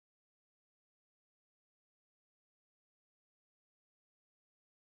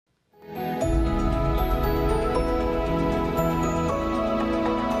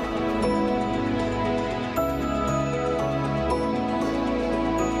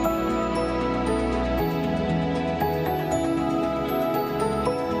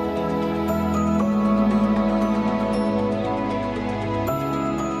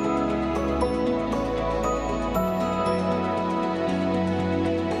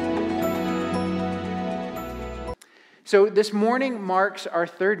So this morning marks our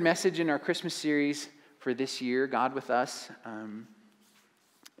third message in our Christmas series for this year, God with Us. And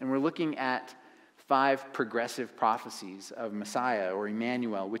we're looking at 5 progressive prophecies of Messiah or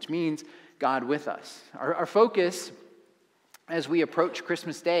Emmanuel, which means God with us. Our focus as we approach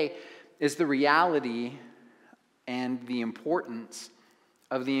Christmas Day is the reality and the importance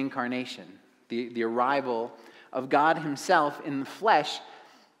of the incarnation, the arrival of God himself in the flesh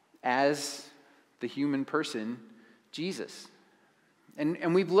as the human person, Jesus.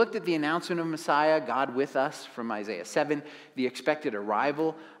 And we've looked at the announcement of Messiah, God with us, from Isaiah 7, the expected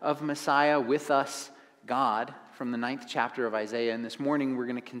arrival of Messiah with us, God, from the 9th chapter of Isaiah. And this morning we're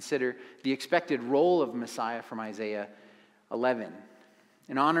going to consider the expected role of Messiah from Isaiah 11.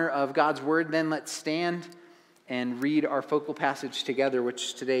 In honor of God's word, then, let's stand and read our focal passage together,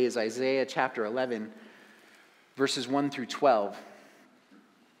 which today is Isaiah chapter 11, verses 1 through 12.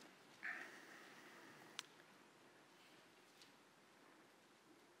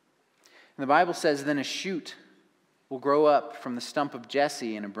 And the Bible says, "Then a shoot will grow up from the stump of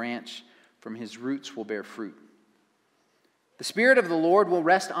Jesse, and a branch from his roots will bear fruit. The Spirit of the Lord will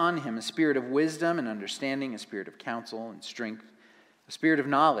rest on him, a spirit of wisdom and understanding, a spirit of counsel and strength, a spirit of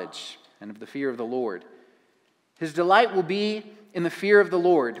knowledge and of the fear of the Lord. His delight will be in the fear of the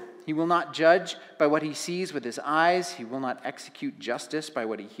Lord. He will not judge by what he sees with his eyes. He will not execute justice by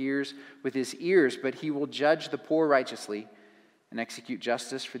what he hears with his ears, but he will judge the poor righteously and execute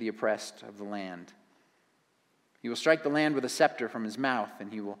justice for the oppressed of the land. He will strike the land with a scepter from his mouth, and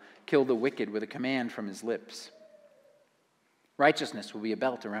he will kill the wicked with a command from his lips. Righteousness will be a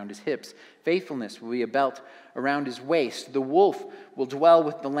belt around his hips. Faithfulness will be a belt around his waist. The wolf will dwell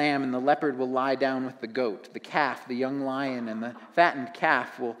with the lamb, and the leopard will lie down with the goat. The calf, the young lion, and the fattened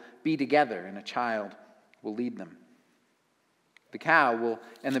calf will be together, and a child will lead them. The cow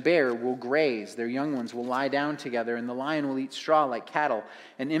and the bear will graze. Their young ones will lie down together, and the lion will eat straw like cattle.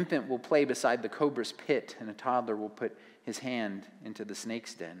 An infant will play beside the cobra's pit, and a toddler will put his hand into the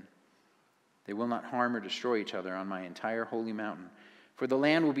snake's den. They will not harm or destroy each other on my entire holy mountain, for the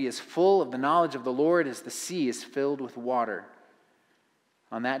land will be as full of the knowledge of the Lord as the sea is filled with water.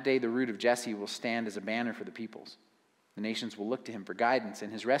 On that day, the root of Jesse will stand as a banner for the peoples. The nations will look to him for guidance,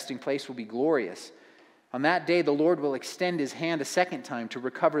 and his resting place will be glorious. On that day, the Lord will extend his hand a second time to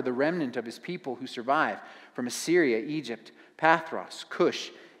recover the remnant of his people who survive from Assyria, Egypt, Pathros,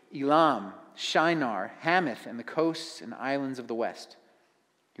 Cush, Elam, Shinar, Hamath, and the coasts and islands of the west.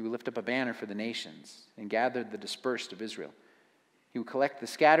 He will lift up a banner for the nations and gather the dispersed of Israel. He will collect the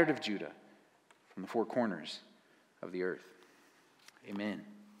scattered of Judah from the 4 corners of the earth." Amen.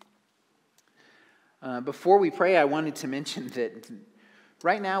 Before we pray, I wanted to mention that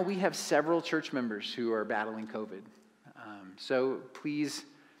right now we have several church members who are battling COVID. So please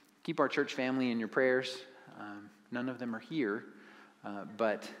keep our church family in your prayers. None of them are here,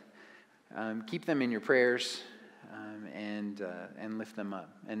 but keep them in your prayers. And lift them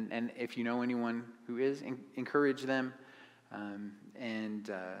up. And if you know anyone who is, encourage them and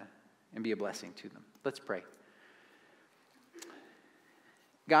be a blessing to them. Let's pray.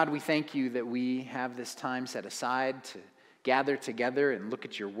 God, we thank you that we have this time set aside to gather together and look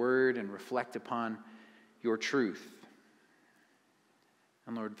at your word and reflect upon your truth.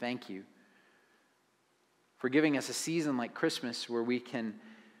 And Lord, thank you for giving us a season like Christmas where we can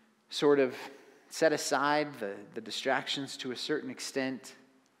sort of set aside the distractions to a certain extent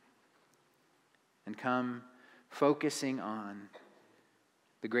and come focusing on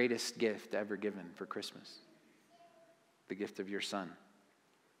the greatest gift ever given for Christmas, the gift of your Son,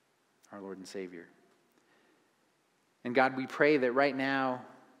 our Lord and Savior. And God, we pray that right now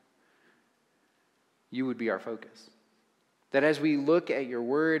you would be our focus. That as we look at your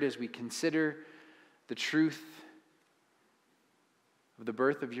word, as we consider the truth of the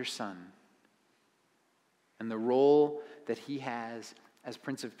birth of your Son, and the role that he has as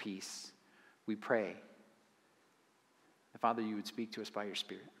Prince of Peace, we pray that, Father, you would speak to us by your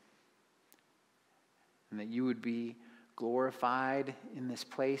Spirit. And that you would be glorified in this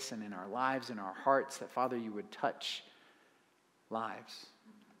place and in our lives, in our hearts. That, Father, you would touch lives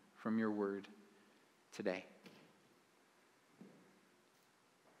from your word today.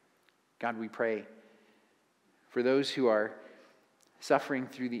 God, we pray for those who are suffering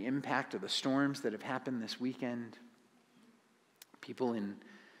through the impact of the storms that have happened this weekend. People in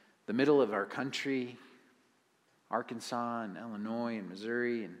the middle of our country, Arkansas and Illinois and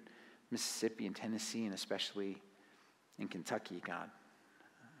Missouri and Mississippi and Tennessee, and especially in Kentucky, God.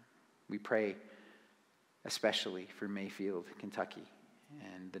 We pray especially for Mayfield, Kentucky,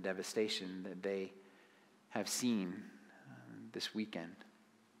 and the devastation that they have seen this weekend.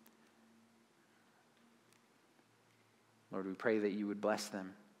 Lord, we pray that you would bless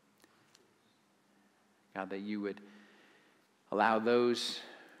them. God, that you would allow those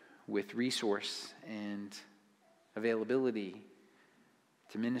with resource and availability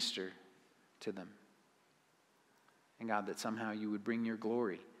to minister to them. And God, that somehow you would bring your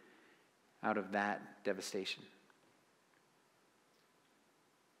glory out of that devastation.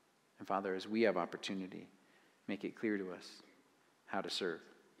 And Father, as we have opportunity, make it clear to us how to serve.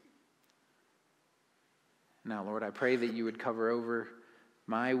 Now, Lord, I pray that you would cover over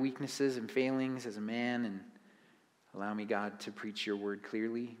my weaknesses and failings as a man and allow me, God, to preach your word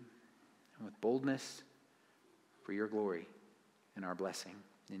clearly and with boldness for your glory and our blessing.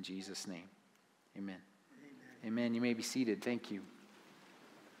 In Jesus' name, amen. Amen. You may be seated. Thank you.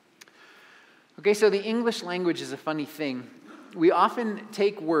 Okay, so the English language is a funny thing. We often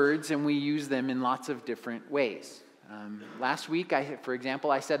take words and we use them in lots of different ways. Last week, for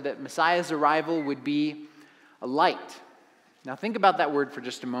example, I said that Messiah's arrival would be a light. Now think about that word for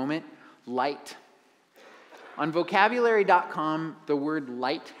just a moment, light. On vocabulary.com, the word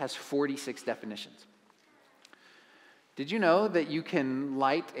light has 46 definitions. Did you know that you can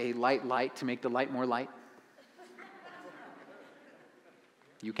light a light to make the light more light?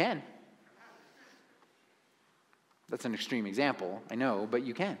 You can. That's an extreme example, I know, but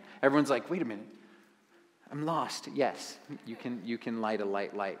you can. Everyone's like, wait a minute, I'm lost. Yes, you can light a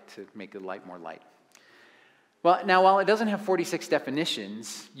light to make the light more light. Well, now, while it doesn't have 46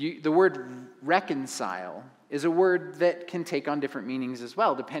 definitions, the word reconcile is a word that can take on different meanings as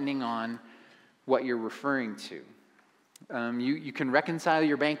well, depending on what you're referring to. You can reconcile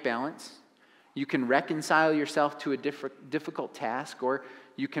your bank balance. You can reconcile yourself to a difficult task, or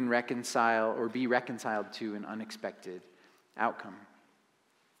you can reconcile or be reconciled to an unexpected outcome.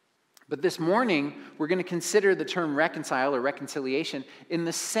 But this morning, we're going to consider the term reconcile or reconciliation in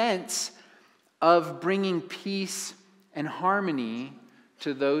the sense of bringing peace and harmony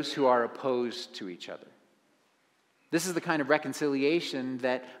to those who are opposed to each other. This is the kind of reconciliation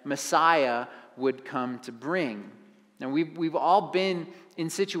that Messiah would come to bring. Now, we've all been in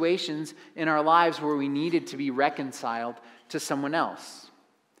situations in our lives where we needed to be reconciled to someone else.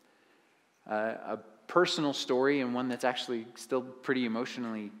 A personal story, and one that's actually still pretty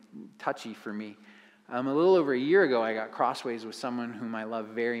emotionally touchy for me. A little over a year ago, I got crossways with someone whom I love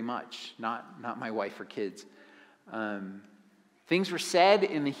very much, not my wife or kids. Things were said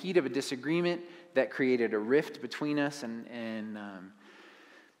in the heat of a disagreement that created a rift between us, and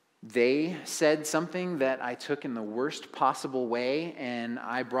they said something that I took in the worst possible way, and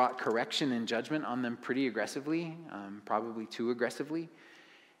I brought correction and judgment on them pretty aggressively, probably too aggressively,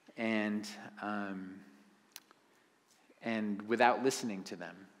 and without listening to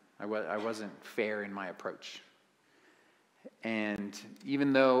them. I wasn't fair in my approach. And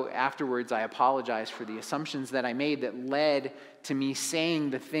even though afterwards I apologized for the assumptions that I made that led to me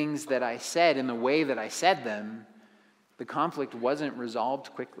saying the things that I said in the way that I said them, the conflict wasn't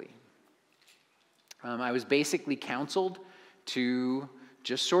resolved quickly. I was basically counseled to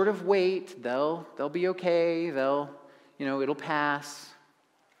just sort of wait. They'll be okay. It'll pass.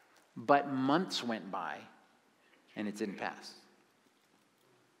 But months went by, and it didn't pass.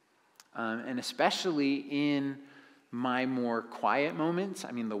 And especially in my more quiet moments,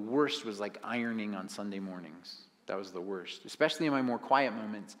 the worst was like ironing on Sunday mornings. That was the worst. Especially in my more quiet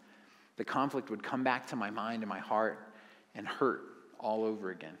moments, the conflict would come back to my mind and my heart and hurt all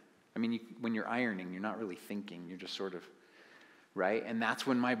over again. When you're ironing, you're not really thinking. You're just sort of, right? And that's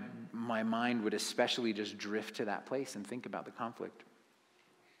when my mind would especially just drift to that place and think about the conflict.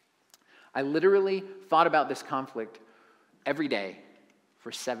 I literally thought about this conflict every day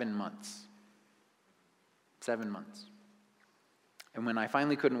for 7 months. 7 months. And when I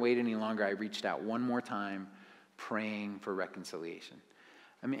finally couldn't wait any longer, I reached out one more time, praying for reconciliation.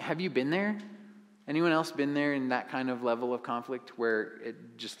 Have you been there? Anyone else been there in that kind of level of conflict where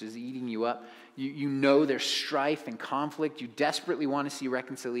it just is eating you up? You know there's strife and conflict. You desperately want to see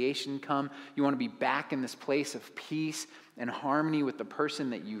reconciliation come. You want to be back in this place of peace and harmony with the person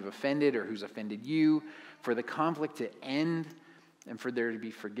that you've offended or who's offended you, for the conflict to end and for there to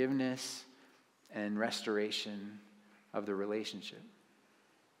be forgiveness and restoration of the relationship.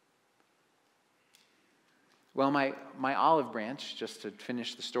 Well, my olive branch, just to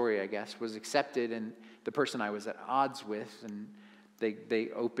finish the story, I guess, was accepted, and the person I was at odds with, and they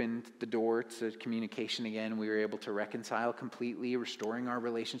opened the door to communication again. We were able to reconcile completely, restoring our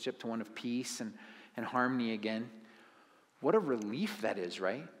relationship to one of peace and harmony again. What a relief that is,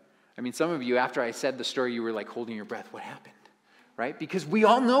 right? Some of you, after I said the story, you were like holding your breath. What happened? Right? Because we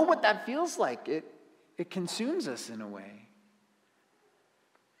all know what that feels like. It consumes us in a way.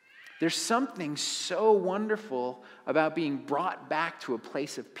 There's something so wonderful about being brought back to a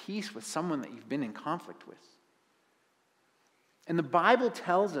place of peace with someone that you've been in conflict with. And the Bible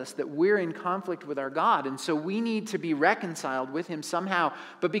tells us that we're in conflict with our God, and so we need to be reconciled with him somehow.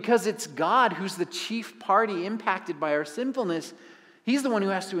 But because it's God who's the chief party impacted by our sinfulness, he's the one who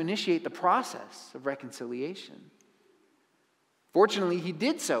has to initiate the process of reconciliation. Fortunately, he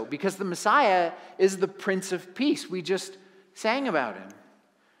did so because the Messiah is the Prince of Peace. We just sang about him.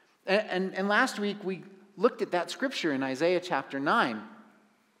 And last week we looked at that scripture in Isaiah chapter 9.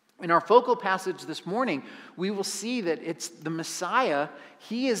 In our focal passage this morning, we will see that it's the Messiah.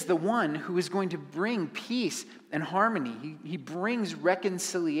 He is the one who is going to bring peace and harmony. He brings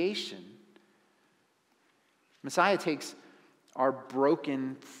reconciliation. Messiah takes our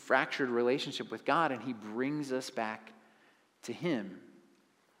broken, fractured relationship with God and he brings us back to him.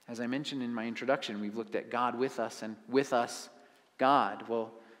 As I mentioned in my introduction, we've looked at God with us and with us, God.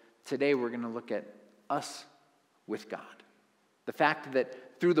 Well, today we're going to look at us with God. The fact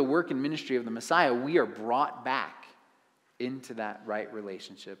that through the work and ministry of the Messiah, we are brought back into that right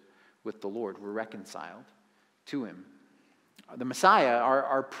relationship with the Lord. We're reconciled to him. The Messiah,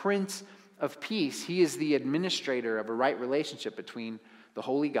 our Prince of Peace, he is the administrator of a right relationship between the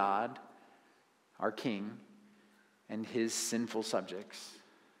holy God, our King, and his sinful subjects,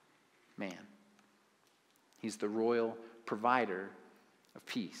 man. He's the royal provider of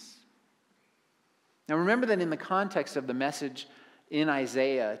peace. Now remember that in the context of the message in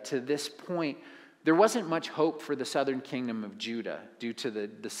Isaiah to this point, there wasn't much hope for the southern kingdom of Judah due to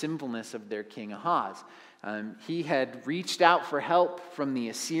the sinfulness of their king Ahaz. He had reached out for help from the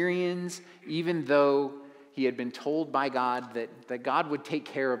Assyrians, even though he had been told by God that God would take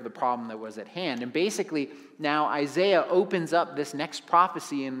care of the problem that was at hand. And basically, now Isaiah opens up this next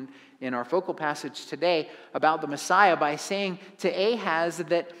prophecy in our focal passage today about the Messiah by saying to Ahaz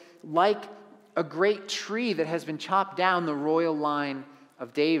that like a great tree that has been chopped down, the royal line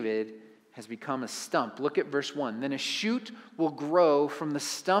of David has become a stump. Look at verse 1. Then a shoot will grow from the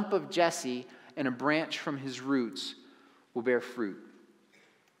stump of Jesse, and a branch from his roots will bear fruit.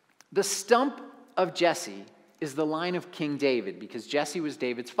 The stump of Jesse is the line of King David, because Jesse was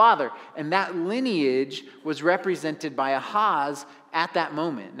David's father, and that lineage was represented by Ahaz at that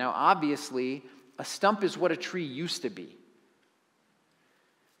moment. Now, obviously, a stump is what a tree used to be.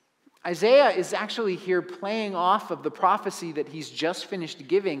 Isaiah is actually here playing off of the prophecy that he's just finished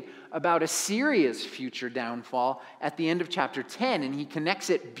giving about Assyria's future downfall at the end of chapter 10, and he connects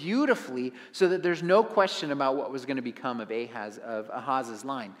it beautifully so that there's no question about what was going to become of Ahaz's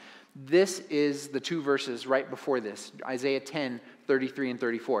line. This is the two verses right before this, Isaiah 10, 33 and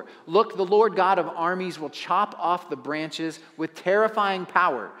 34. Look, the Lord God of armies will chop off the branches with terrifying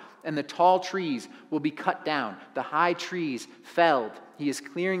power, and the tall trees will be cut down, the high trees felled. He is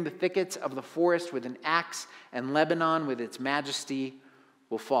clearing the thickets of the forest with an axe, and Lebanon with its majesty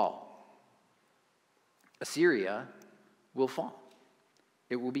will fall. Assyria will fall.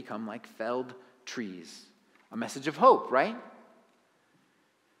 It will become like felled trees. A message of hope, right?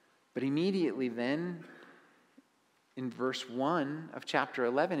 But immediately then, in verse 1 of chapter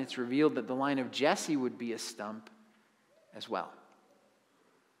 11, it's revealed that the line of Jesse would be a stump as well.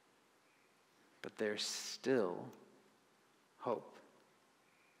 But there's still hope.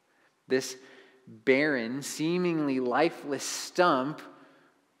 This barren, seemingly lifeless stump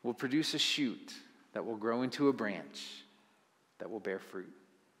will produce a shoot that will grow into a branch that will bear fruit.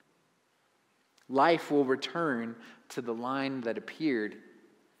 Life will return to the line that appeared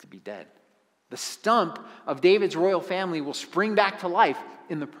to be dead. The stump of David's royal family will spring back to life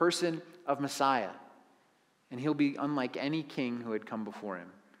in the person of Messiah. And he'll be unlike any king who had come before him,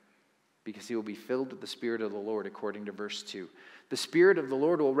 because he will be filled with the Spirit of the Lord, according to verse 2. The Spirit of the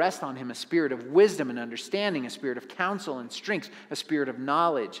Lord will rest on him, a spirit of wisdom and understanding, a spirit of counsel and strength, a spirit of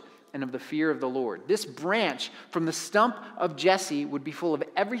knowledge and of the fear of the Lord. This branch from the stump of Jesse would be full of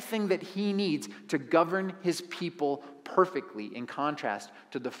everything that he needs to govern his people perfectly, in contrast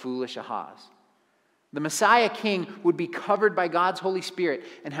to the foolish Ahaz. The Messiah King would be covered by God's Holy Spirit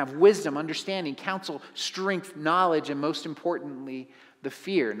and have wisdom, understanding, counsel, strength, knowledge, and most importantly, the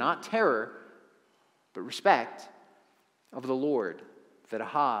fear, not terror, but respect of the Lord that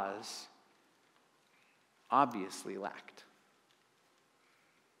Ahaz obviously lacked.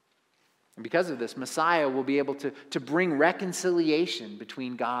 And because of this, Messiah will be able to bring reconciliation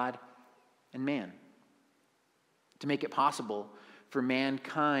between God and man, to make it possible for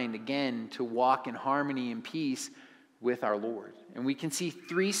mankind again to walk in harmony and peace with our Lord. And we can see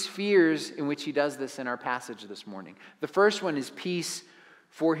three spheres in which he does this in our passage this morning. The first one is peace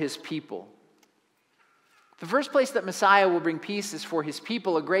for his people. The first place that Messiah will bring peace is for his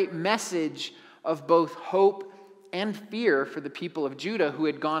people, a great message of both hope and fear for the people of Judah who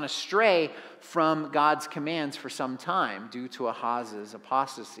had gone astray from God's commands for some time due to Ahaz's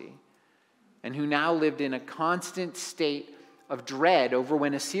apostasy, and who now lived in a constant state of dread over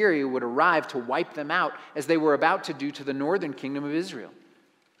when Assyria would arrive to wipe them out, as they were about to do to the northern kingdom of Israel.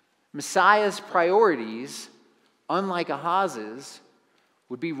 Messiah's priorities, unlike Ahaz's,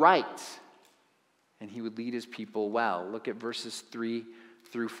 would be right, and he would lead his people well. Look at verses 3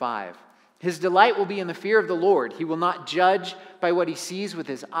 through 5. His delight will be in the fear of the Lord. He will not judge by what he sees with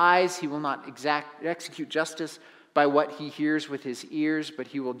his eyes. He will not execute justice by what he hears with his ears, but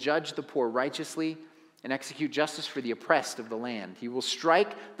he will judge the poor righteously and execute justice for the oppressed of the land. He will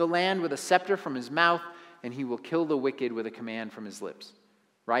strike the land with a scepter from his mouth, and he will kill the wicked with a command from his lips.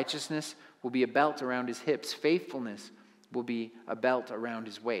 Righteousness will be a belt around his hips. Faithfulness will be a belt around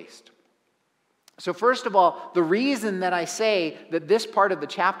his waist. So first of all, the reason that I say that this part of the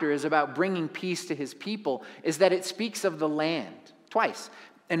chapter is about bringing peace to his people is that it speaks of the land twice.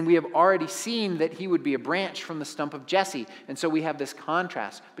 And we have already seen that he would be a branch from the stump of Jesse. And so we have this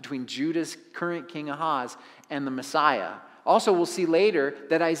contrast between Judah's current king Ahaz and the Messiah. Also, we'll see later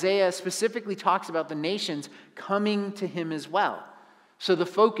that Isaiah specifically talks about the nations coming to him as well. So the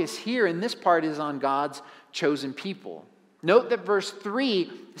focus here in this part is on God's chosen people. Note that verse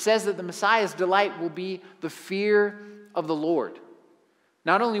 3 says that the Messiah's delight will be the fear of the Lord.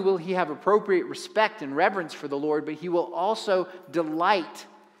 Not only will he have appropriate respect and reverence for the Lord, but he will also delight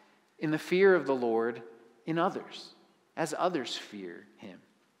in the fear of the Lord in others, as others fear him.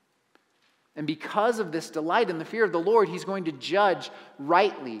 And because of this delight in the fear of the Lord, he's going to judge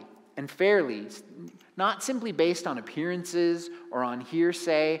rightly and fairly, not simply based on appearances or on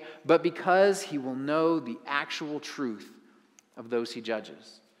hearsay, but because he will know the actual truth of those he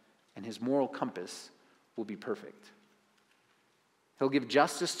judges, and his moral compass will be perfect. He'll give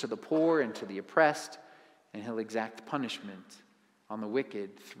justice to the poor and to the oppressed, and he'll exact punishment on the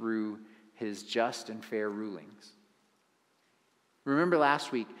wicked through his just and fair rulings. Remember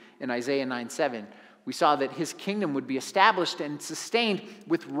last week in Isaiah 9:7, we saw that his kingdom would be established and sustained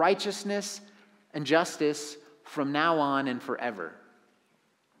with righteousness and justice from now on and forever.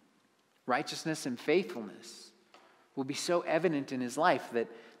 Righteousness and faithfulness will be so evident in his life that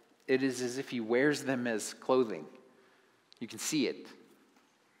it is as if he wears them as clothing. You can see it,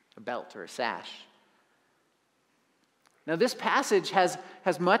 a belt or a sash. Now, this passage has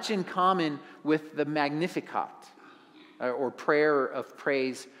much in common with the Magnificat, or prayer of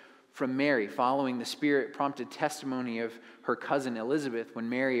praise from Mary, following the Spirit-prompted testimony of her cousin Elizabeth when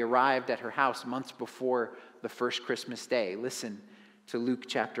Mary arrived at her house months before the first Christmas day. Listen to Luke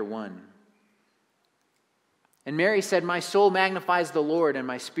chapter 1. And Mary said, "My soul magnifies the Lord, and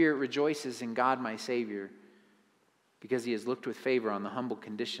my spirit rejoices in God my Savior, because he has looked with favor on the humble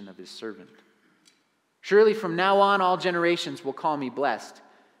condition of his servant. Surely from now on all generations will call me blessed,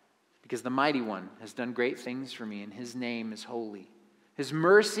 because the Mighty One has done great things for me, and his name is holy. His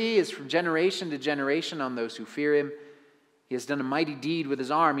mercy is from generation to generation on those who fear him. He has done a mighty deed with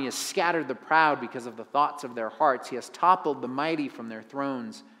his arm. He has scattered the proud because of the thoughts of their hearts. He has toppled the mighty from their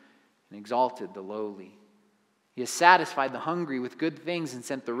thrones and exalted the lowly. He has satisfied the hungry with good things and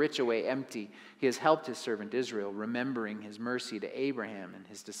sent the rich away empty. He has helped his servant Israel, remembering his mercy to Abraham and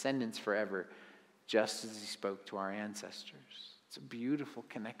his descendants forever, just as he spoke to our ancestors." It's a beautiful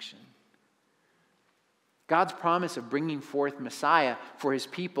connection. God's promise of bringing forth Messiah for his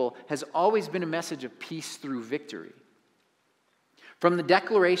people has always been a message of peace through victory. From the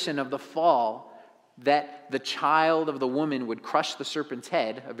declaration of the fall that the child of the woman would crush the serpent's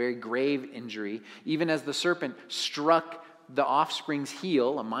head, a very grave injury, even as the serpent struck the offspring's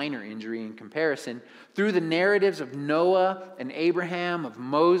heel, a minor injury in comparison, through the narratives of Noah and Abraham, of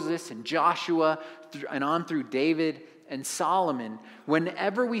Moses and Joshua, and on through David and Solomon,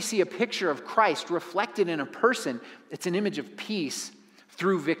 whenever we see a picture of Christ reflected in a person, it's an image of peace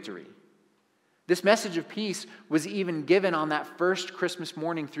through victory. This message of peace was even given on that first Christmas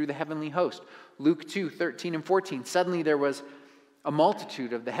morning through the heavenly host. Luke 2:13 and 14. Suddenly there was a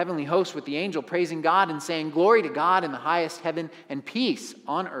multitude of the heavenly host with the angel praising God and saying, "Glory to God in the highest heaven, and peace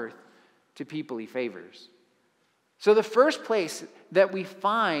on earth to people he favors." So the first place that we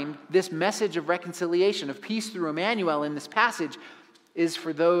find this message of reconciliation, of peace through Emmanuel in this passage, is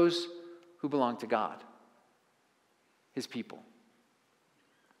for those who belong to God, his people.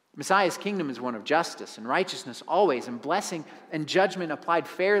 Messiah's kingdom is one of justice and righteousness always, and blessing and judgment applied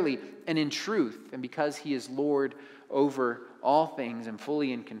fairly and in truth. And because he is Lord over all things and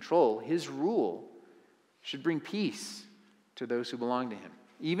fully in control, his rule should bring peace to those who belong to him.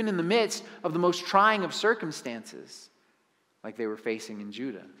 even in the midst of the most trying of circumstances, like they were facing in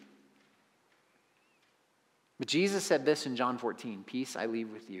Judah. But Jesus said this in John 14, "Peace I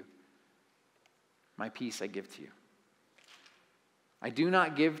leave with you. My peace I give to you. I do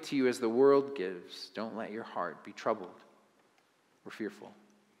not give to you as the world gives. Don't let your heart be troubled or fearful."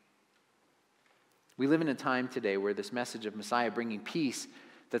 We live in a time today where this message of Messiah bringing peace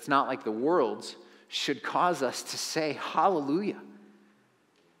that's not like the world's should cause us to say hallelujah.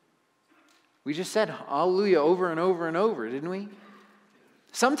 We just said hallelujah over and over and over, didn't we?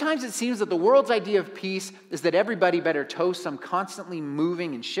 Sometimes it seems that the world's idea of peace is that everybody better toe some constantly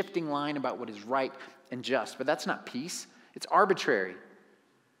moving and shifting line about what is right and just. But that's not peace. It's arbitrary.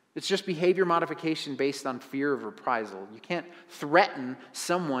 It's just behavior modification based on fear of reprisal. You can't threaten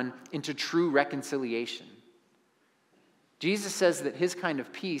someone into true reconciliation. Jesus says that his kind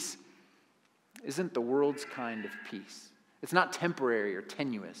of peace isn't the world's kind of peace. It's not temporary or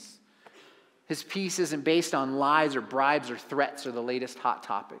tenuous. His peace isn't based on lies or bribes or threats or the latest hot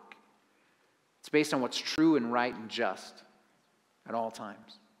topic. It's based on what's true and right and just at all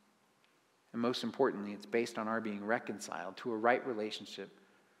times. And most importantly, it's based on our being reconciled to a right relationship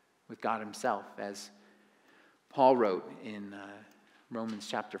with God himself. As Paul wrote in Romans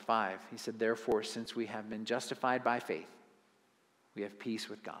chapter 5, he said, "Therefore, since we have been justified by faith, we have peace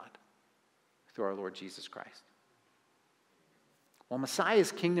with God through our Lord Jesus Christ." While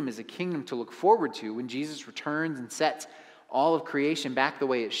Messiah's kingdom is a kingdom to look forward to when Jesus returns and sets all of creation back the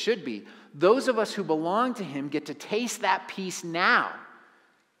way it should be, those of us who belong to him get to taste that peace now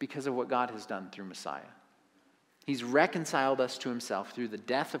because of what God has done through Messiah. He's reconciled us to himself through the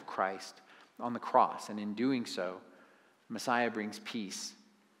death of Christ on the cross, and in doing so, Messiah brings peace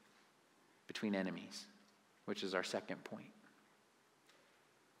between enemies, which is our second point.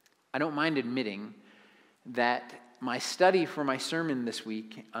 I don't mind admitting that my study for my sermon this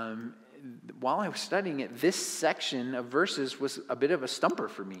week, while I was studying it, this section of verses was a bit of a stumper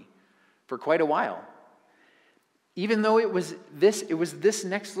for me for quite a while. Even though it was this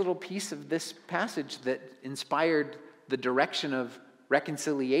next little piece of this passage that inspired the direction of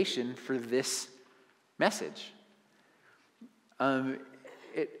reconciliation for this message.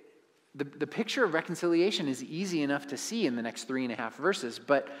 The picture of reconciliation is easy enough to see in the next 3.5 verses,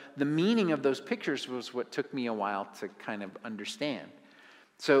 but the meaning of those pictures was what took me a while to kind of understand.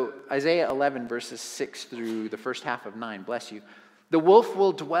 So Isaiah 11, verses 6 through the first half of 9, bless you. "The wolf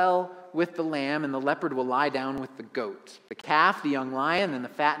will dwell with the lamb, and the leopard will lie down with the goat. The calf, the young lion, and the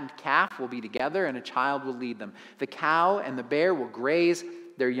fattened calf will be together, and a child will lead them. The cow and the bear will graze,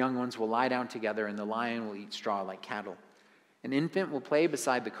 their young ones will lie down together, and the lion will eat straw like cattle. An infant will play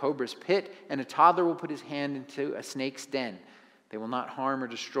beside the cobra's pit, and a toddler will put his hand into a snake's den. They will not harm or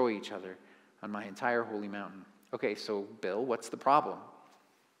destroy each other on my entire holy mountain." Okay, so Bill, what's the problem?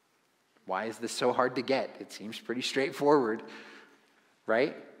 Why is this so hard to get? It seems pretty straightforward,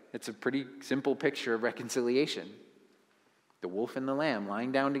 right? It's a pretty simple picture of reconciliation. The wolf and the lamb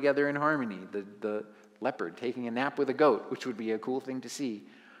lying down together in harmony. The leopard taking a nap with a goat, which would be a cool thing to see,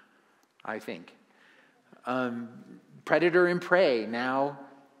 I think. Predator and prey, now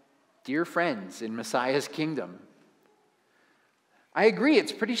dear friends in Messiah's kingdom. I agree,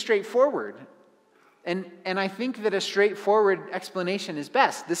 it's pretty straightforward. And I think that a straightforward explanation is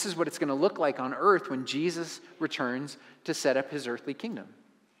best. This is what it's going to look like on earth when Jesus returns to set up his earthly kingdom.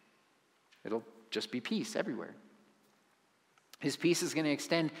 It'll just be peace everywhere. His peace is going to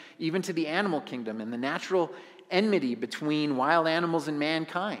extend even to the animal kingdom and the natural enmity between wild animals and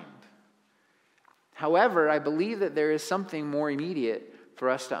mankind. However, I believe that there is something more immediate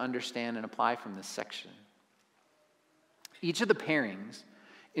for us to understand and apply from this section. Each of the pairings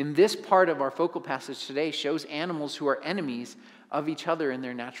in this part of our focal passage today shows animals who are enemies of each other in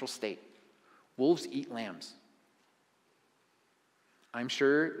their natural state. Wolves eat lambs. I'm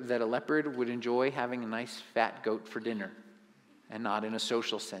sure that a leopard would enjoy having a nice fat goat for dinner, and not in a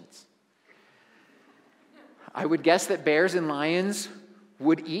social sense. I would guess that bears and lions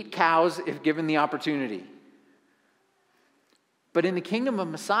would eat cows if given the opportunity. But in the kingdom of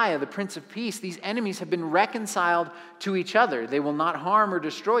Messiah, the Prince of Peace, these enemies have been reconciled to each other. They will not harm or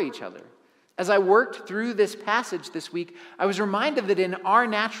destroy each other. As I worked through this passage this week, I was reminded that in our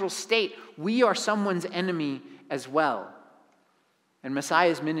natural state, we are someone's enemy as well. And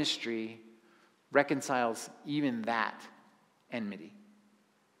Messiah's ministry reconciles even that enmity.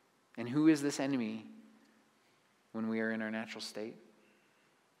 And who is this enemy when we are in our natural state?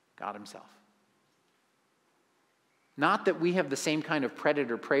 God himself. Not that we have the same kind of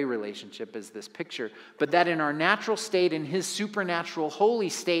predator-prey relationship as this picture, but that in our natural state, in his supernatural holy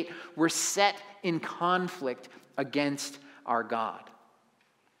state, we're set in conflict against our God.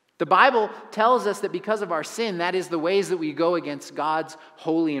 The Bible tells us that because of our sin, that is the ways that we go against God's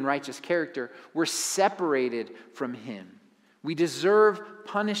holy and righteous character, we're separated from him. We deserve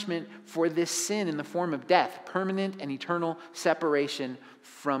punishment for this sin in the form of death, permanent and eternal separation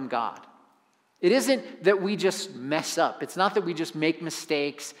from God. It isn't that we just mess up. It's not that we just make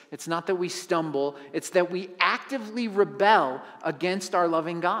mistakes. It's not that we stumble. It's that we actively rebel against our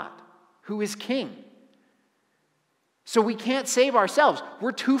loving God, who is king. So we can't save ourselves.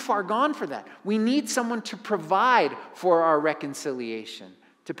 We're too far gone for that. We need someone to provide for our reconciliation,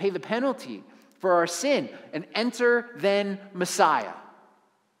 to pay the penalty for our sin. And enter then Messiah,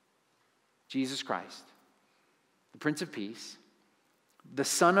 Jesus Christ, the Prince of Peace, the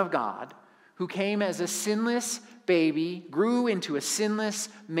Son of God, who came as a sinless baby, grew into a sinless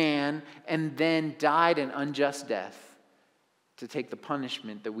man, and then died an unjust death to take the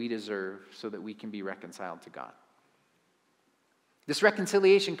punishment that we deserve so that we can be reconciled to God. This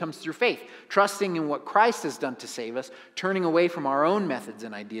reconciliation comes through faith, trusting in what Christ has done to save us, turning away from our own methods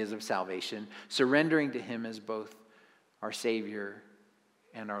and ideas of salvation, surrendering to him as both our Savior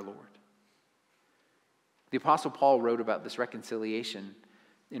and our Lord. The Apostle Paul wrote about this reconciliation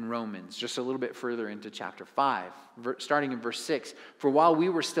in Romans, just a little bit further into chapter 5, starting in verse 6. For while we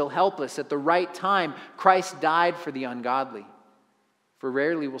were still helpless, at the right time, Christ died for the ungodly. For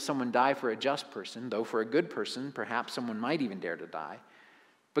rarely will someone die for a just person, though for a good person, perhaps someone might even dare to die.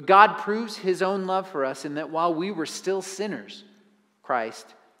 But God proves his own love for us in that while we were still sinners,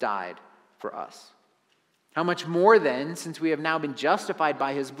 Christ died for us. How much more then, since we have now been justified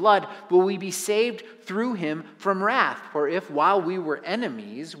by his blood, will we be saved through him from wrath? For if while we were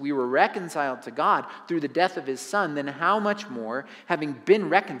enemies, we were reconciled to God through the death of his Son, then how much more, having been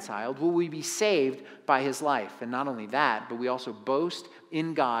reconciled, will we be saved by his life? And not only that, but we also boast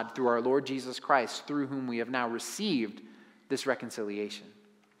in God through our Lord Jesus Christ, through whom we have now received this reconciliation.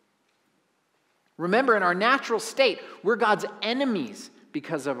 Remember, in our natural state, we're God's enemies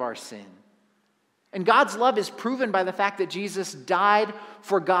because of our sin. And God's love is proven by the fact that Jesus died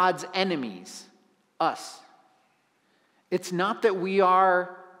for God's enemies, us. It's not that we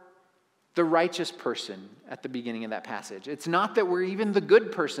are the righteous person at the beginning of that passage. It's not that we're even the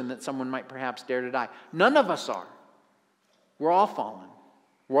good person that someone might perhaps dare to die. None of us are. We're all fallen.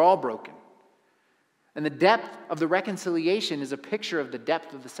 We're all broken. And the depth of the reconciliation is a picture of the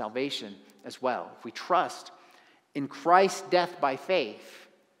depth of the salvation as well. If we trust in Christ's death by faith,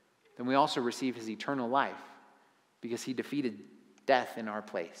 then we also receive his eternal life because he defeated death in our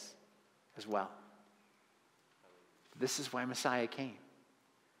place as well. This is why Messiah came.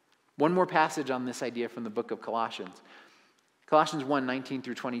 One more passage on this idea from the book of Colossians. Colossians 1:19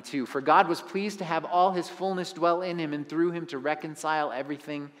 through 22. For God was pleased to have all his fullness dwell in him and through him to reconcile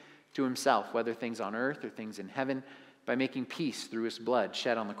everything to himself, whether things on earth or things in heaven, by making peace through his blood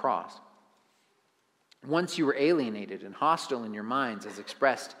shed on the cross. Once you were alienated and hostile in your minds as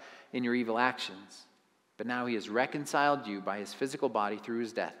expressed in your evil actions. But now he has reconciled you by his physical body through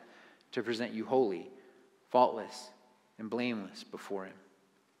his death to present you holy, faultless, and blameless before him.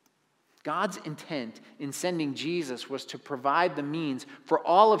 God's intent in sending Jesus was to provide the means for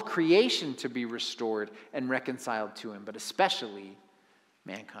all of creation to be restored and reconciled to him, but especially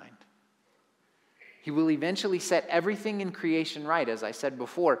mankind. He will eventually set everything in creation right, as I said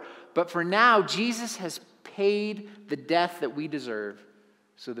before. But for now, Jesus has paid the death that we deserve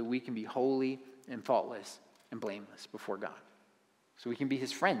so that we can be holy and faultless and blameless before God. So we can be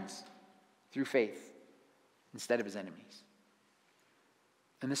his friends through faith instead of his enemies.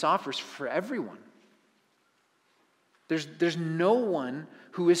 And this offers for everyone. There's no one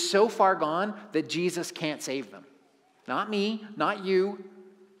who is so far gone that Jesus can't save them. Not me, not you,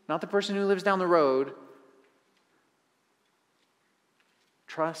 not the person who lives down the road.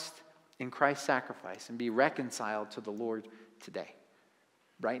 Trust in Christ's sacrifice and be reconciled to the Lord today.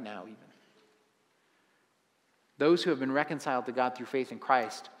 Right now even. Those who have been reconciled to God through faith in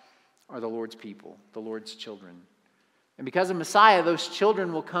Christ are the Lord's people, the Lord's children. And because of Messiah, those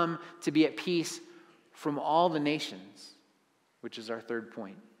children will come to be at peace from all the nations, which is our third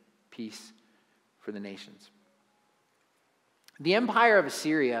point, peace for the nations. The empire of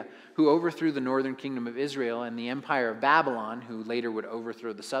Assyria, who overthrew the northern kingdom of Israel, and the empire of Babylon, who later would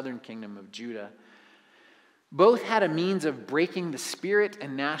overthrow the southern kingdom of Judah, both had a means of breaking the spirit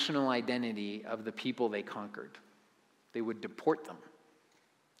and national identity of the people they conquered. They would deport them.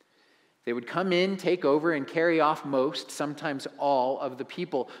 They would come in, take over, and carry off most, sometimes all, of the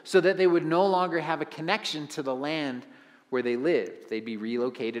people so that they would no longer have a connection to the land where they lived. They'd be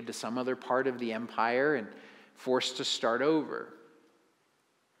relocated to some other part of the empire and forced to start over.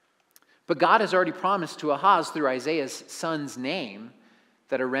 But God has already promised to Ahaz through Isaiah's son's name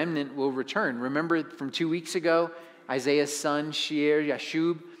that a remnant will return. Remember from 2 weeks ago, Isaiah's son,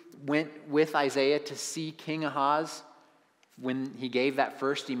 Shear-Yashub, went with Isaiah to see King Ahaz when he gave that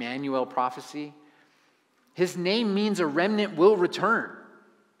first Emmanuel prophecy. His name means a remnant will return,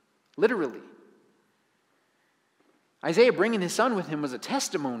 literally. Isaiah bringing his son with him was a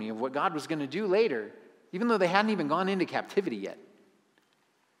testimony of what God was going to do later, even though they hadn't even gone into captivity yet.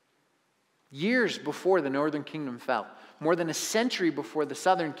 Years before the northern kingdom fell, more than a century before the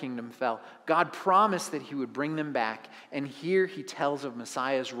southern kingdom fell, God promised that he would bring them back, and here he tells of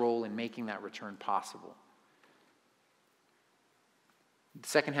Messiah's role in making that return possible. The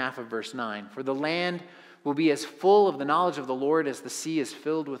second half of verse 9, "For the land will be as full of the knowledge of the Lord as the sea is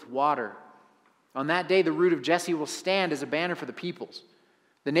filled with water. On that day the root of Jesse will stand as a banner for the peoples.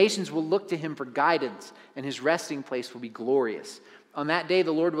 The nations will look to him for guidance, and his resting place will be glorious. On that day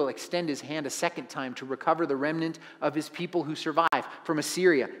the Lord will extend his hand a second time to recover the remnant of his people who survive from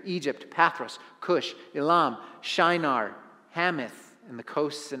Assyria, Egypt, Pathros, Cush, Elam, Shinar, Hamath, and the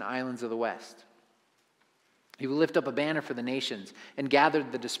coasts and islands of the west. He will lift up a banner for the nations and gather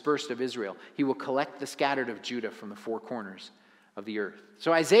the dispersed of Israel. He will collect the scattered of Judah from the four corners of the earth."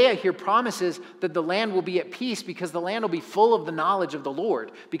 So Isaiah here promises that the land will be at peace because the land will be full of the knowledge of the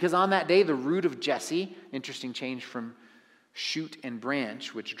Lord. Because on that day, the root of Jesse, interesting change from shoot and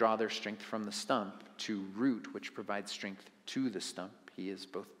branch, which draw their strength from the stump, to root, which provides strength to the stump. He is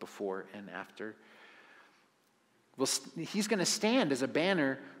both before and after. Well, he's going to stand as a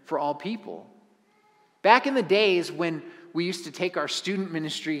banner for all people. Back in the days when we used to take our student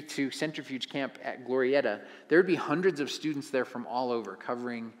ministry to Centrifuge Camp at Glorieta, there would be hundreds of students there from all over,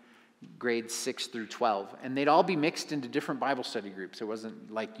 covering grades 6 through 12. And they'd all be mixed into different Bible study groups. It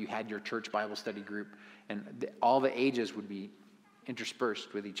wasn't like you had your church Bible study group, and all the ages would be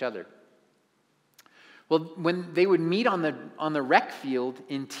interspersed with each other. Well, when they would meet on the rec field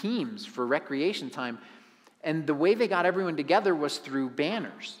in teams for recreation time, and the way they got everyone together was through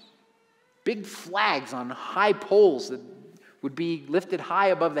banners. Big flags on high poles that would be lifted high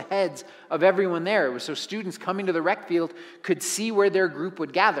above the heads of everyone there. It was so students coming to the rec field could see where their group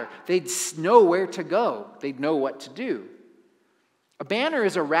would gather. They'd know where to go. They'd know what to do. A banner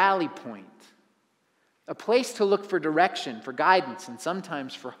is a rally point, a place to look for direction, for guidance, and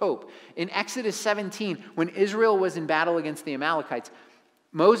sometimes for hope. In Exodus 17, when Israel was in battle against the Amalekites,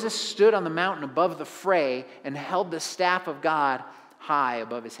 Moses stood on the mountain above the fray and held the staff of God high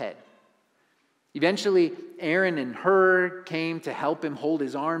above his head. Eventually, Aaron and Hur came to help him hold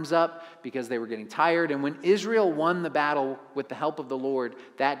his arms up because they were getting tired. And when Israel won the battle with the help of the Lord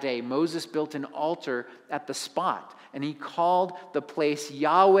that day, Moses built an altar at the spot. And he called the place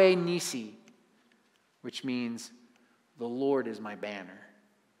Yahweh Nisi, which means the Lord is my banner.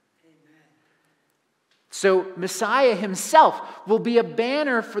 Amen. So Messiah himself will be a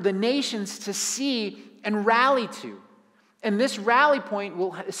banner for the nations to see and rally to. And this rally point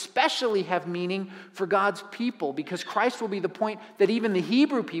will especially have meaning for God's people because Christ will be the point that even the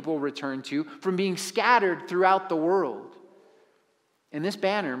Hebrew people return to from being scattered throughout the world. In this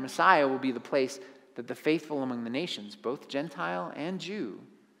banner, Messiah will be the place that the faithful among the nations, both Gentile and Jew,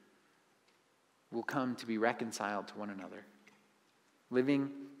 will come to be reconciled to one another, living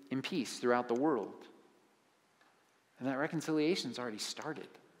in peace throughout the world. And that reconciliation's already started.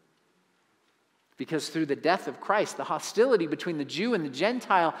 Because through the death of Christ, the hostility between the Jew and the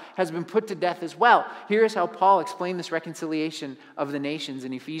Gentile has been put to death as well. Here's how Paul explained this reconciliation of the nations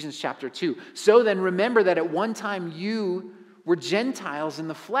in Ephesians chapter 2. "So then remember that at one time you were Gentiles in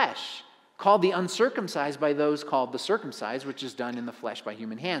the flesh, called the uncircumcised by those called the circumcised, which is done in the flesh by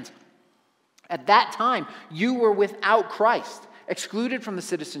human hands. At that time you were without Christ, excluded from the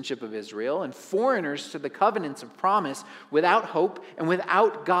citizenship of Israel, and foreigners to the covenants of promise, without hope and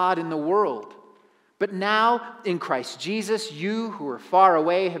without God in the world. But now, in Christ Jesus, you who are far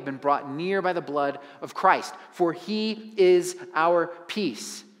away have been brought near by the blood of Christ. For he is our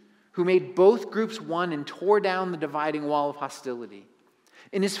peace, who made both groups one and tore down the dividing wall of hostility.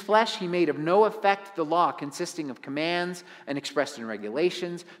 In his flesh he made of no effect the law consisting of commands and expressed in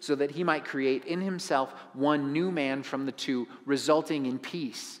regulations, so that he might create in himself one new man from the two, resulting in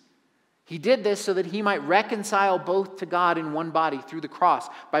peace. He did this so that he might reconcile both to God in one body through the cross,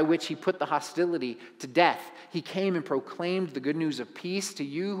 by which he put the hostility to death. He came and proclaimed the good news of peace to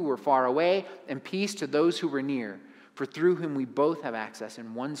you who were far away, and peace to those who were near. For through him we both have access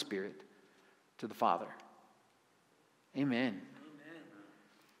in one Spirit to the Father." Amen.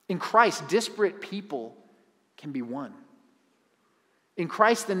 In Christ, disparate people can be one. In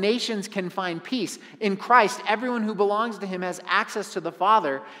Christ, the nations can find peace. In Christ, everyone who belongs to him has access to the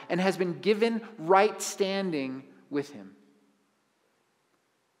Father and has been given right standing with him.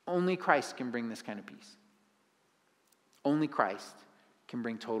 only Christ can bring this kind of peace. Only Christ can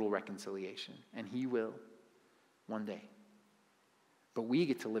bring total reconciliation, and he will one day. But we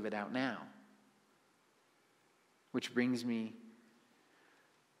get to live it out now. Which brings me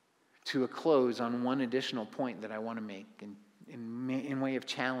to a close on one additional point that I want to make in way of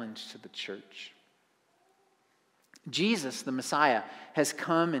challenge to the church. Jesus, the Messiah, has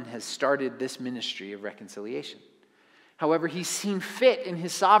come and has started this ministry of reconciliation. However, he's seen fit in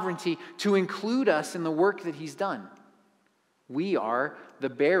his sovereignty to include us in the work that he's done. We are the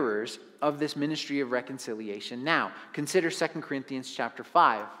bearers of this ministry of reconciliation. Now, consider 2 Corinthians chapter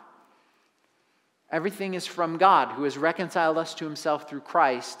 5. Everything is from God, who has reconciled us to himself through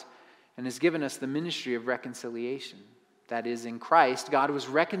Christ and has given us the ministry of reconciliation. That is, in Christ, God was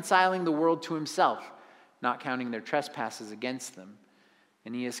reconciling the world to himself, not counting their trespasses against them.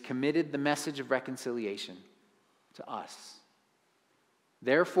 And he has committed the message of reconciliation to us.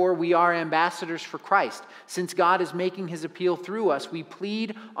 Therefore, we are ambassadors for Christ. Since God is making his appeal through us, we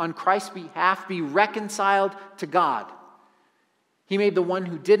plead on Christ's behalf, be reconciled to God. He made the one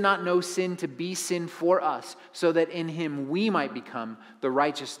who did not know sin to be sin for us, so that in him we might become the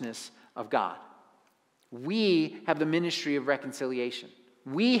righteousness of God. We have the ministry of reconciliation.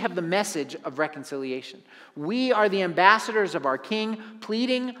 We have the message of reconciliation. We are the ambassadors of our King,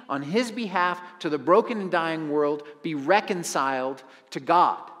 pleading on his behalf to the broken and dying world, be reconciled to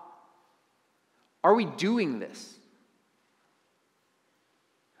God. Are we doing this?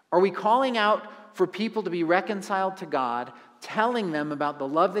 Are we calling out for people to be reconciled to God, telling them about the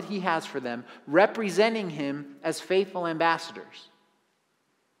love that he has for them, representing him as faithful ambassadors?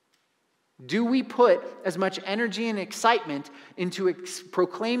 Do we put as much energy and excitement into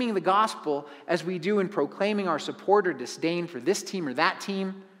proclaiming the gospel as we do in proclaiming our support or disdain for this team or that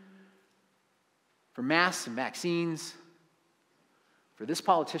team, for masks and vaccines, for this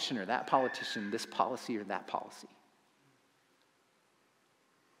politician or that politician, this policy or that policy?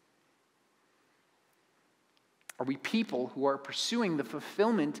 Are we people who are pursuing the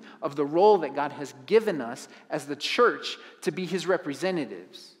fulfillment of the role that God has given us as the church to be his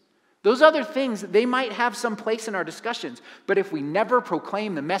representatives? Those other things, they might have some place in our discussions, but if we never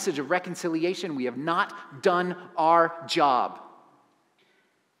proclaim the message of reconciliation, we have not done our job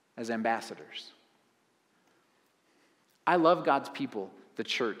as ambassadors. I love God's people, the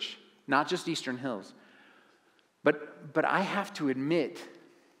church, not just Eastern Hills, but I have to admit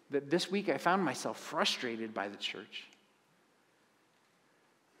that this week I found myself frustrated by the church.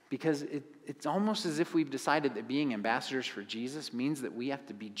 Because it's almost as if we've decided that being ambassadors for Jesus means that we have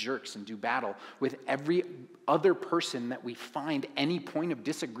to be jerks and do battle with every other person that we find any point of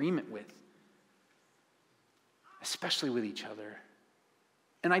disagreement with, especially with each other.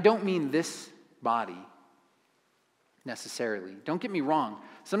 And I don't mean this body necessarily. Don't get me wrong.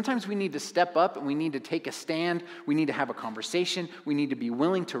 Sometimes we need to step up and we need to take a stand. We need to have a conversation. We need to be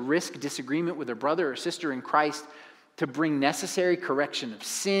willing to risk disagreement with a brother or sister in Christ to bring necessary correction of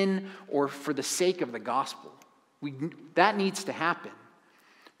sin or for the sake of the gospel. That needs to happen.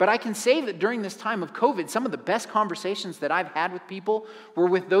 But I can say that during this time of COVID, some of the best conversations that I've had with people were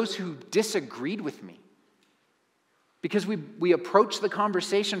with those who disagreed with me. Because we approached the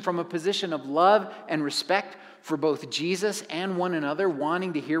conversation from a position of love and respect for both Jesus and one another,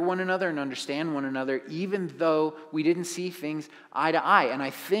 wanting to hear one another and understand one another, even though we didn't see things eye to eye. And I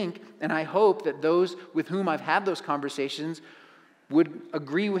think and I hope that those with whom I've had those conversations would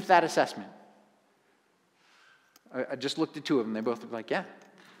agree with that assessment. I just looked at two of them. They both were like, yeah.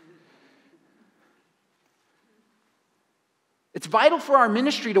 It's vital for our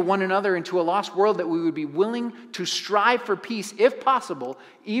ministry to one another and to a lost world that we would be willing to strive for peace, if possible,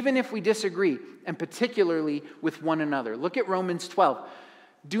 even if we disagree, and particularly with one another. Look at Romans 12.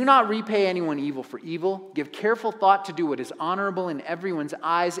 Do not repay anyone evil for evil. Give careful thought to do what is honorable in everyone's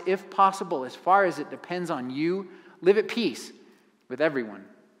eyes, if possible, as far as it depends on you. Live at peace with everyone.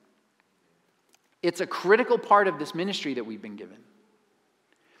 It's a critical part of this ministry that we've been given.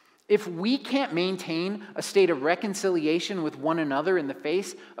 If we can't maintain a state of reconciliation with one another in the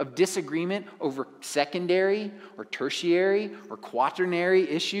face of disagreement over secondary or tertiary or quaternary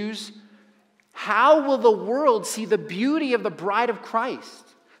issues, how will the world see the beauty of the bride of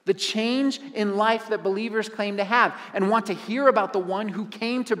Christ, the change in life that believers claim to have, and want to hear about the one who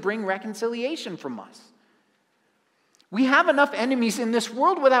came to bring reconciliation from us? We have enough enemies in this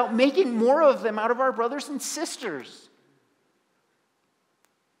world without making more of them out of our brothers and sisters.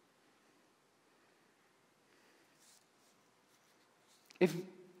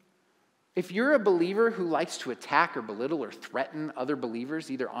 If you're a believer who likes to attack or belittle or threaten other believers,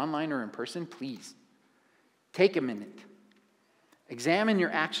 either online or in person, please take a minute Examine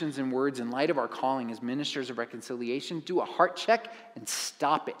your actions and words in light of our calling as ministers of reconciliation. Do a heart check and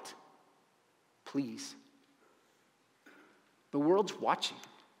stop it. Please. The world's watching.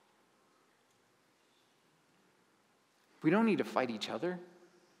 We don't need to fight each other.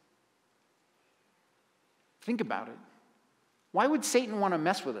 Think about it. Why would Satan want to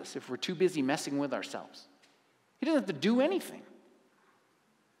mess with us if we're too busy messing with ourselves? He doesn't have to do anything.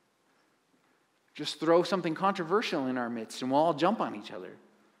 Just throw something controversial in our midst and we'll all jump on each other.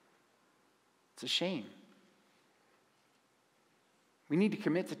 It's a shame. We need to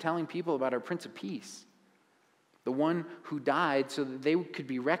commit to telling people about our Prince of Peace, the one who died so that they could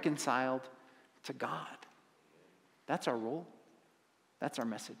be reconciled to God. That's our role. That's our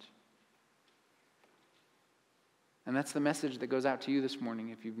message. And that's the message that goes out to you this morning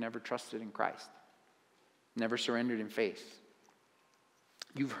if you've never trusted in Christ, never surrendered in faith.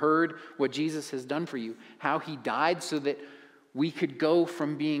 You've heard what Jesus has done for you, how he died so that we could go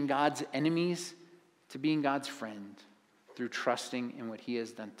from being God's enemies to being God's friend through trusting in what he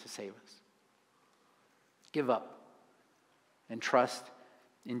has done to save us. Give up and trust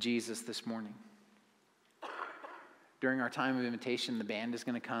in Jesus this morning. During our time of invitation, the band is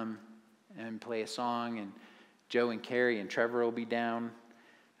going to come and play a song, and Joe and Carrie and Trevor will be down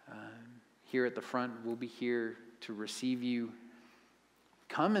here at the front. We'll be here to receive you.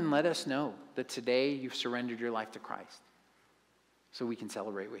 Come and let us know that today you've surrendered your life to Christ so we can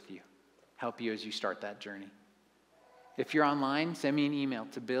celebrate with you, help you as you start that journey. If you're online, send me an email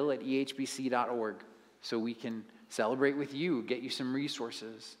to bill@ehbc.org so we can celebrate with you, get you some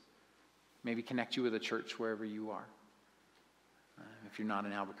resources, maybe connect you with a church wherever you are, if you're not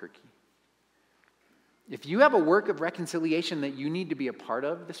in Albuquerque. If you have a work of reconciliation that you need to be a part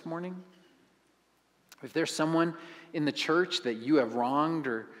of this morning, if there's someone in the church that you have wronged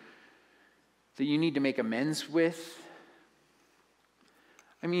or that you need to make amends with,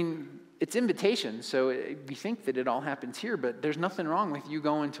 I mean, it's invitation, so we think that it all happens here, but there's nothing wrong with you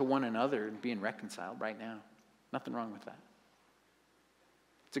going to one another and being reconciled right now. Nothing wrong with that.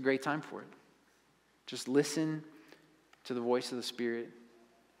 It's a great time for it. Just listen to the voice of the Spirit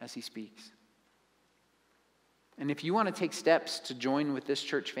as he speaks. And if you want to take steps to join with this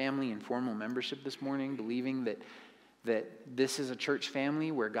church family in formal membership this morning, believing that this is a church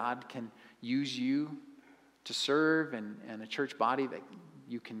family where God can use you to serve and a church body that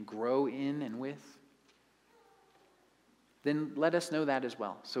you can grow in and with, then let us know that as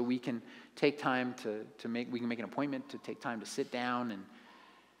well. So we can take time we can make an appointment to take time to sit down and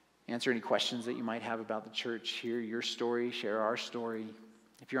answer any questions that you might have about the church, hear your story, share our story.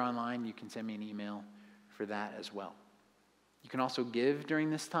 If you're online, you can send me an email for that as well. You can also give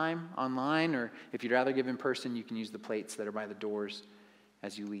during this time online, or if you'd rather give in person, you can use the plates that are by the doors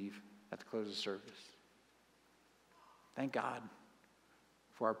as you leave at the close of service. Thank God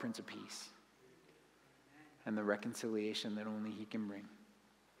for our Prince of Peace and the reconciliation that only he can bring.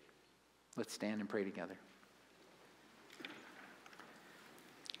 Let's stand and pray together.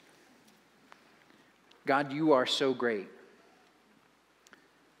 God, you are so great.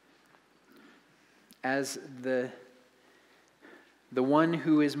 As the one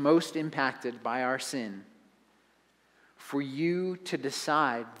who is most impacted by our sin, for you to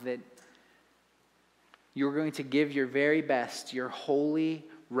decide that you're going to give your very best, your holy,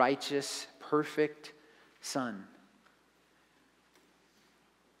 righteous, perfect Son,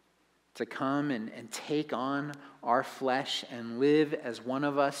 to come and take on our flesh and live as one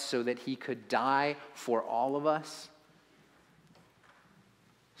of us so that he could die for all of us,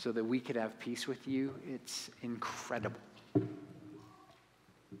 so that we could have peace with you. It's incredible.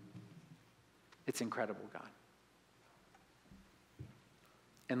 It's incredible, God.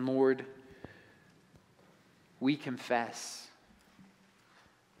 And Lord, we confess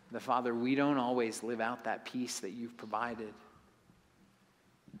that, Father, we don't always live out that peace that you've provided.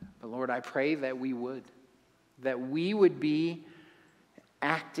 But Lord, I pray that we would be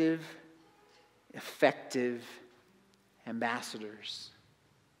active, effective ambassadors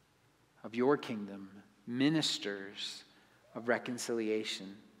of your kingdom, ministers of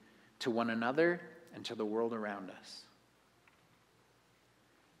reconciliation to one another and to the world around us.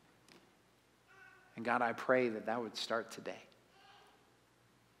 And God, I pray that that would start today.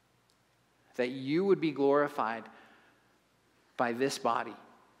 That you would be glorified by this body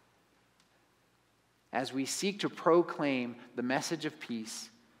as we seek to proclaim the message of peace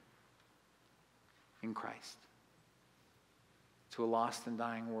in Christ to a lost and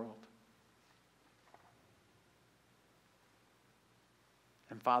dying world.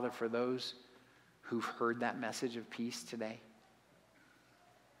 And Father, for those who've heard that message of peace today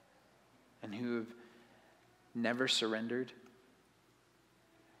and who have never surrendered,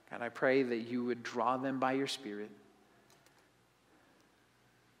 God, I pray that you would draw them by your Spirit,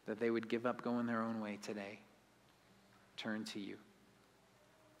 that they would give up going their own way today, turn to you,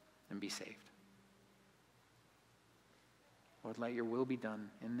 and be saved. Lord, let your will be done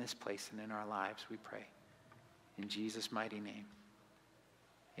in this place and in our lives, we pray. In Jesus' mighty name,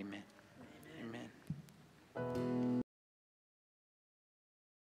 amen. Amen.